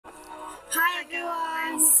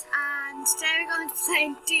everyone, and today we're going to be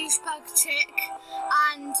playing Douchebag Chick,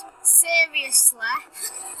 and seriously,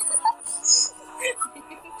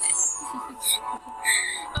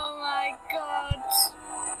 oh my god.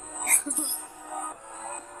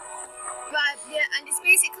 Right, yeah, and it's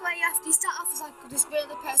basically where you have to start off as like this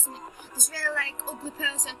really like ugly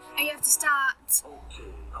person, and you have to start.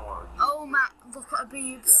 Oh my, look at her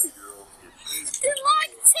boobs. They're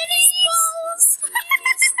like tennis balls.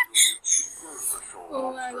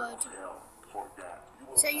 Oh my god.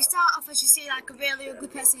 So you start off as you see like a really ugly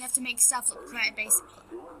person, you have to make yourself look pretty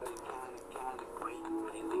basically.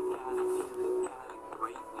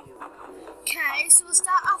 Okay, so we'll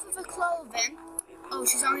start off with her clothing. Oh,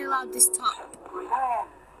 she's only allowed this top.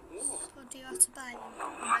 What do you have to buy then?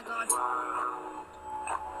 Oh my god.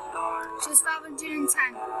 She was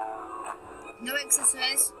 510. No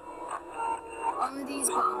accessories. Only these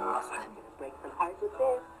buttons.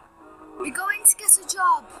 We're going to get a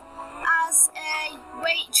job as a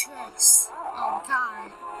waitress. Oh, we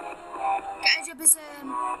can't. Get a job as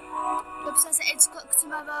upstairs at 8 o'clock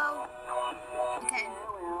tomorrow. Okay.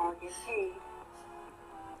 Okay.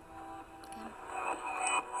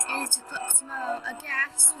 8 o'clock tomorrow. I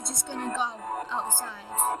guess we're just gonna go outside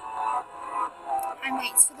and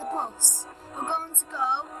wait for the bus. We're going to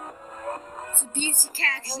go to beauty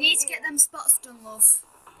care because you need to get them spots done, love.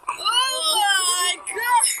 Oh my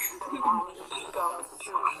god!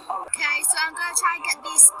 Okay, so I'm going to try and get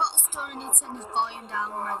these spots done. I need to turn this volume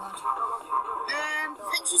down. Oh my god. I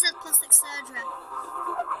think she said plastic surgery.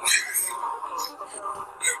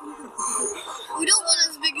 We don't want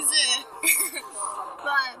as big as her.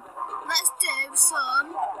 Right, let's do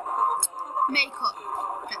some makeup.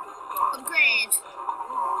 Okay. Upgrade.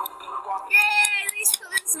 Yay! At least got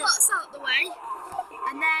them spots out the way.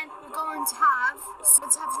 And then we're going to have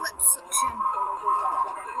lip suction.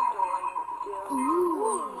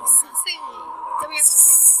 Ooh, sassy. Then we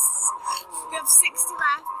have 60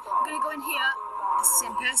 left. We're gonna go in here. It's the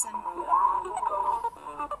same person.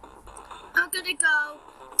 I'm gonna go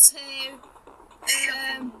to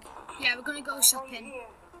yeah, we're gonna go shopping.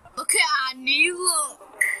 Look at our new look.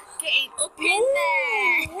 Getting up in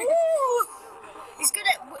there. It's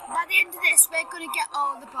gonna, by the end of this, we're gonna get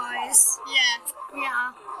all the boys. Yeah, we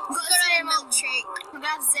are. We've got a milkshake. We're gonna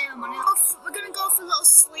have zero money. We're gonna go for a little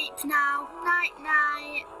sleep now. Night,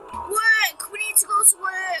 night. Work. We need to go to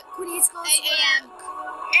work. We need to go to 8 a.m.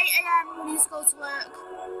 8 a.m. We need to go to work.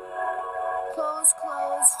 Closed.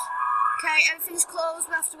 Okay, everything's closed.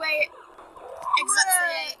 We have to wait.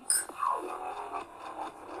 Exactly.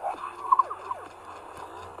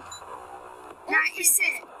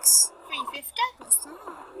 96. 350. What's that?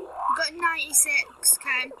 We've got 96,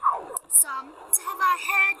 okay. So, to have our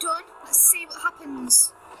hair done, let's see what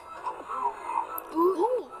happens.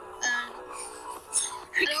 Ooh. I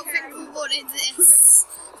don't think we wanted this.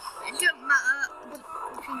 It don't matter.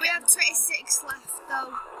 We have 26 left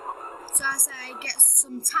though. So I say get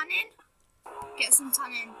some tanning. Get some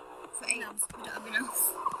tanning for 8. No, we don't have enough.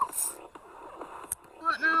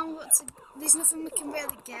 Right now, there's nothing we can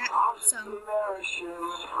really get, so.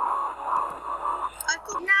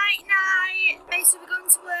 Night. Okay, so we're going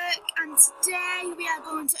to work, and today we are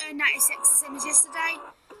going to earn 96, the same as yesterday.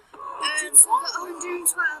 So we've got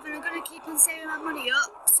 112, and I'm going to keep on saving my money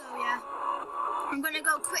up, so yeah. I'm going to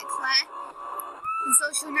go quickly on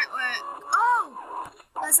social network. Oh!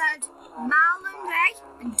 Let's add Marlon Ray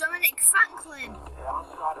and Dominic Franklin.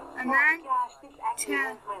 And then,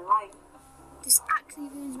 this actually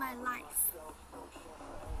ruins my life.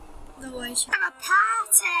 Otherwise, have a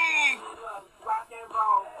party!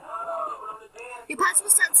 Your party will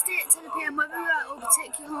start today at 10 p.m. Whether you are, will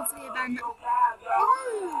take you home for the event.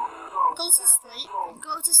 Woo! Go to sleep.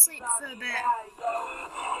 Go to sleep for a bit.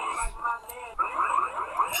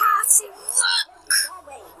 Party rock!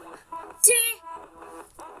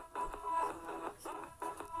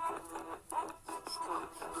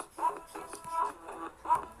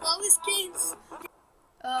 All these kids.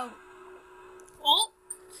 Oh. What?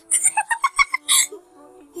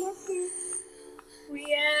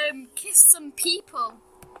 We kissed some people.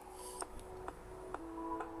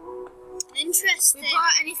 Interesting. We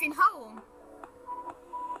brought anything home.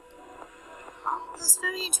 That's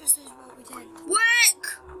very interesting what we did. Work!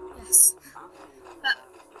 Yes.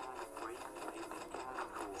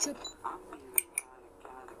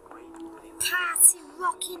 Party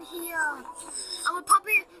rocking here. And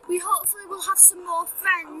we hopefully will have some more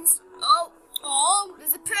friends. Oh,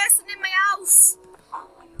 there's a person in my house.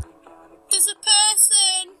 There's a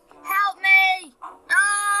person. Help me.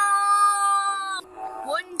 Oh!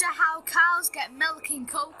 Wonder how cows get milk in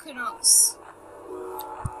coconuts.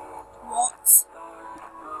 What?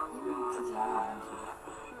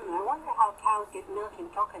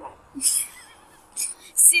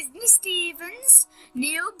 Sydney Stevens,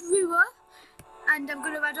 Neil Brewer, and I'm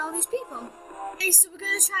going to add all these people. Okay, so we're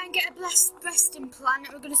going to try and get a breast implant.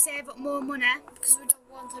 We're going to save up more money because we don't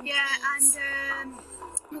want them. Yeah, and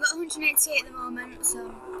we've got 188 at the moment,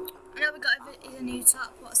 so I know we got a new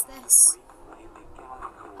top. What's this?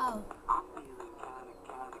 Oh.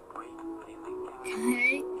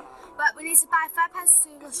 Okay. But we need to buy 5 pairs to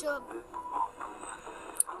wash up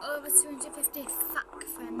over 250 fat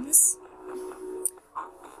friends.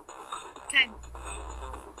 Okay.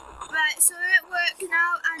 Right, so we're at work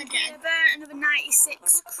now and we've earned another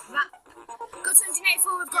 96 crap. Got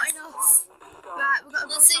 284, we've got enough. Right, we've got to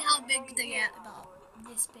go. Let's see how big they get. About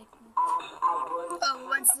this big. Oh, we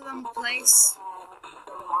went to the wrong place.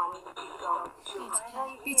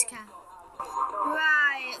 Beauty care.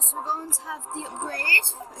 Right, so we're going to have the upgrade.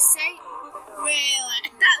 Let's see. Really?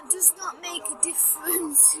 That does not make a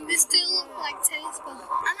difference. They still look like tennis balls.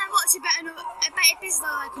 And then watch, I bet it is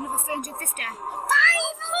like another 350.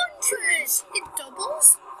 500! It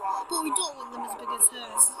doubles? But we don't want them as big as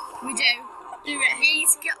hers. We do. We need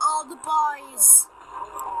to get all the boys.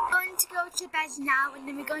 We're going to go to bed now and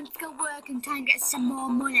then we're going to go work and try and get some more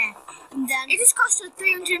money. And then it just cost us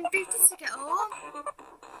 350 to get home.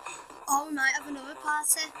 Or we might have another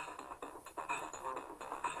party.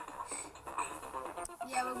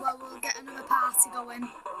 Yeah, well, we'll get another party going.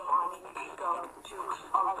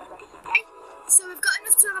 Okay, so we've got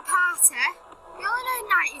enough to have a party. We only know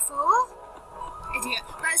 94. Idiot.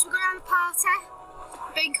 Right, so we're going to have a party.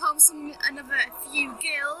 Bring home another few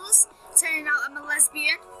girls. Turning out I'm a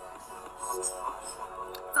lesbian.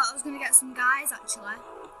 Thought I was going to get some guys, actually.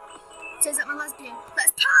 Turns out I'm a lesbian.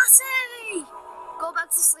 Let's party! Go back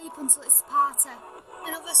to sleep until it's a party.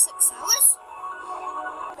 Another 6 hours?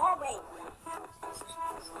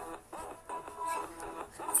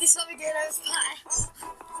 This is what we did, I was party.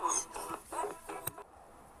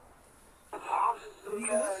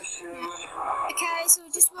 Okay, so we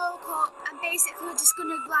just woke up and basically we're just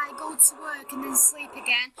gonna like go to work and then sleep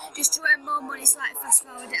again just to earn more money, so like fast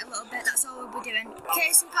forward it a little bit, that's all we'll be doing.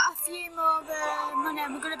 Okay, so we've got a few more money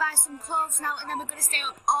and we're gonna buy some clothes now and then we're gonna stay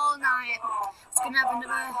up all night. It's gonna have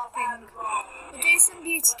another thing. We'll do some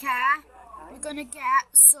beauty care. We're gonna get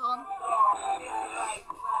some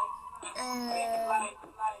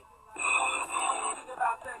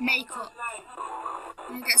makeup.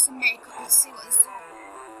 I'm gonna get some makeup. Let's see what this is.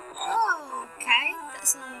 Oh, okay.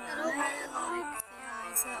 That's all right. I don't really like the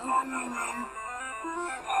eyes. I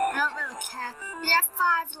don't really care. We have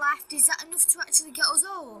 5 left. Is that enough to actually get us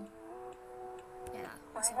home? Yeah.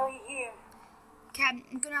 That's all. Okay,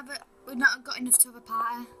 I'm gonna have a. We've not got enough to have a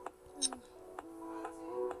party.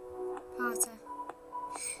 Party.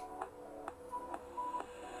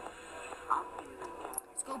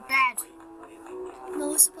 Let's go bed. No,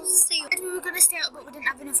 we're supposed to stay up. We were going to stay up, but we didn't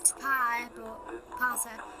have enough to party.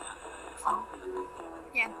 So,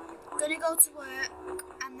 yeah. Gonna go to work,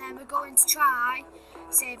 and then we're going to try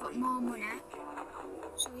save up more money.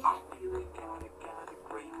 So yeah.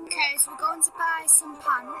 Okay, so we're going to buy some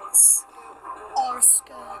pants or a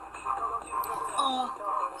skirt, or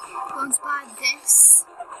we're going to buy this.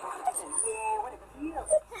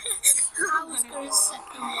 I was going to say,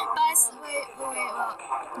 buy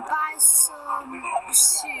some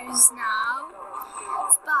shoes now.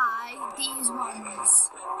 Let's buy these ones.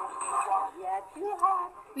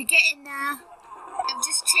 We get in there. I've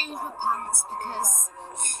just changed my pants because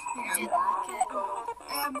I didn't like it.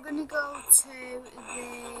 I'm going to go to the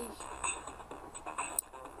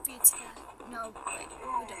beauty care. No, wait,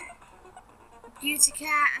 we don't. Beauty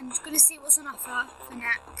care. I'm just going to see what's on offer for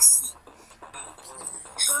next.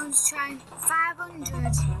 Going to try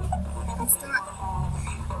 500. I'm still at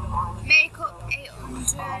makeup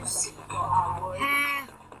 800. Hair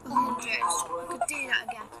 100. I could do that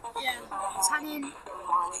again. Yeah. Tanning.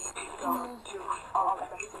 No.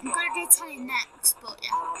 I'm gonna do tanning next, but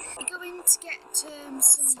yeah. We're going to get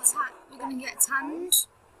we're gonna get tanned.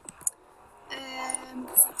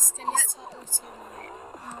 Skin's totally too light.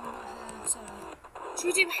 Oh, not hair, sorry. Should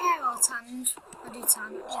we do hair or tanned? I do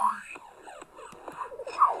tan. Yeah.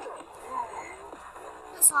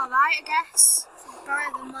 That's alright, I guess. It's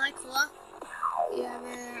better than my colour. Yeah,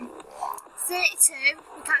 32.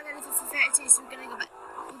 We can't get anything for 32, so we're going to go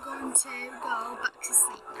back to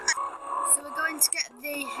sleep now. So we're going to get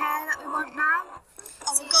the hair that we want now.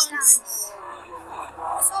 Oh, we're going nice.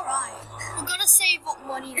 It's alright. We're going to save up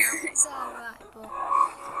money now. It's alright, but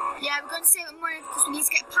yeah, we're going to save up money because we need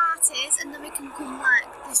to get parties and then we can become like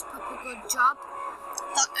this proper good job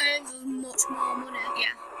that earns us much more money.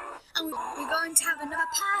 Yeah. And we're going to have another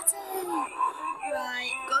party.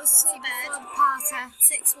 Right, go to sleep before the party. party.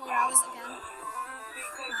 6 more hours again.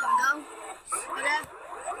 There we go. Ready?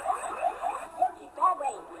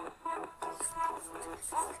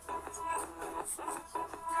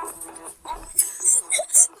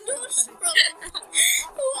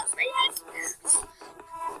 What's my head?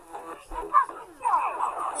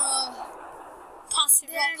 Pass it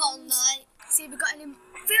rock all night. See, we got any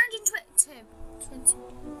 322. 20.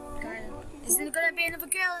 Is there going to be another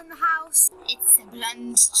girl in the house? It's a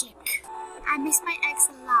blonde chick. I miss my ex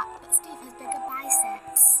a lot, but Steve has bigger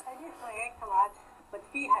biceps. I miss my ex a lot, but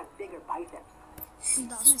Steve has bigger biceps.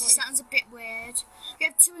 That sounds a bit weird. We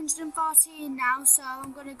have 214 now, so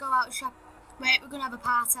I'm going to go out shop. Wait, we're going to have a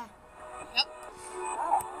party. Yep.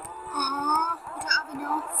 Aww, we don't have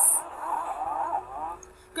enough.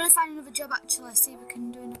 I'm going to find another job actually, see if we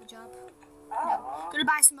can do another job. No, going to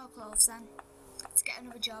buy some more clothes then, to get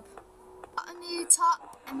another job. Got a new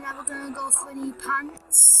top, and now we're going to go for new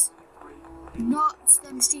pants. Not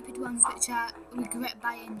them stupid ones which I regret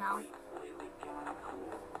buying now.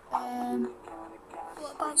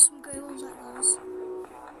 What about some grey ones like those?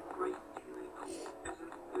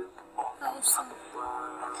 That was so.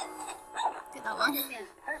 Get that one.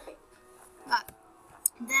 Perfect. Right.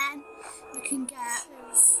 Then we can get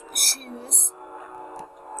shoes.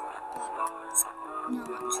 No,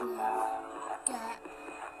 actually,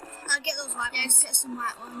 I'll get those white ones. get some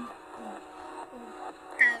white ones.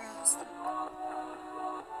 They're ours.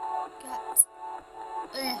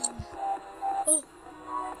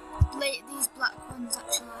 These black ones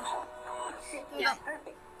actually. Yeah.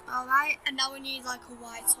 Perfect. Alright. And now we need like a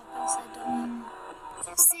white top instead of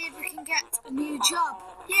See if we can get a new job.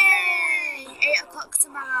 Yay! 8 o'clock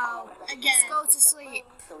tomorrow. again. Let's go to sleep.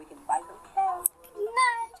 So we can buy some stuff.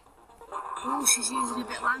 Oh, she's using a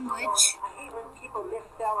bit language. I hate when people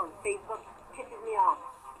misspell on Facebook. Pisses me off.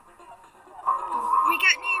 We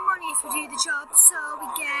get new money if we do the job, so we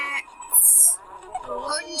get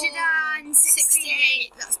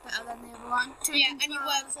 168. That's better than the other one. Yeah, and you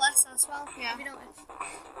work less as well. Yeah. Have you noticed?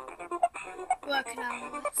 Working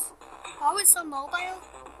hours. Oh, it's on mobile.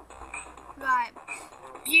 Right,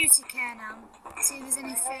 beauty care now. See if there's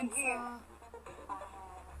anything for...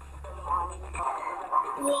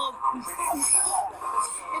 Whoa.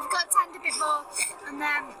 We've got time a bit more, and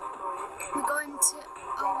then we're going to...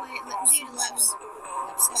 Oh wait, let's do the lips.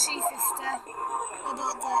 350. What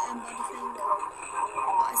about the body thing?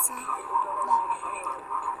 What is that?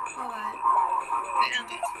 Alright.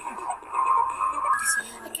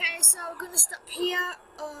 Okay, so we're going to stop here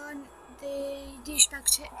on the Douchebag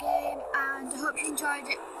Chick game, and I hope you enjoyed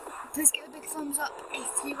it. Please give a big thumbs up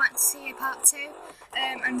if you want to see a part 2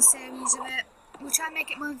 and the series of it. We'll try and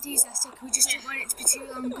make it more enthusiastic, we just don't want it to be too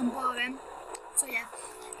long and boring. So yeah,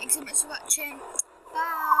 thanks so much for watching.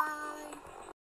 Bye!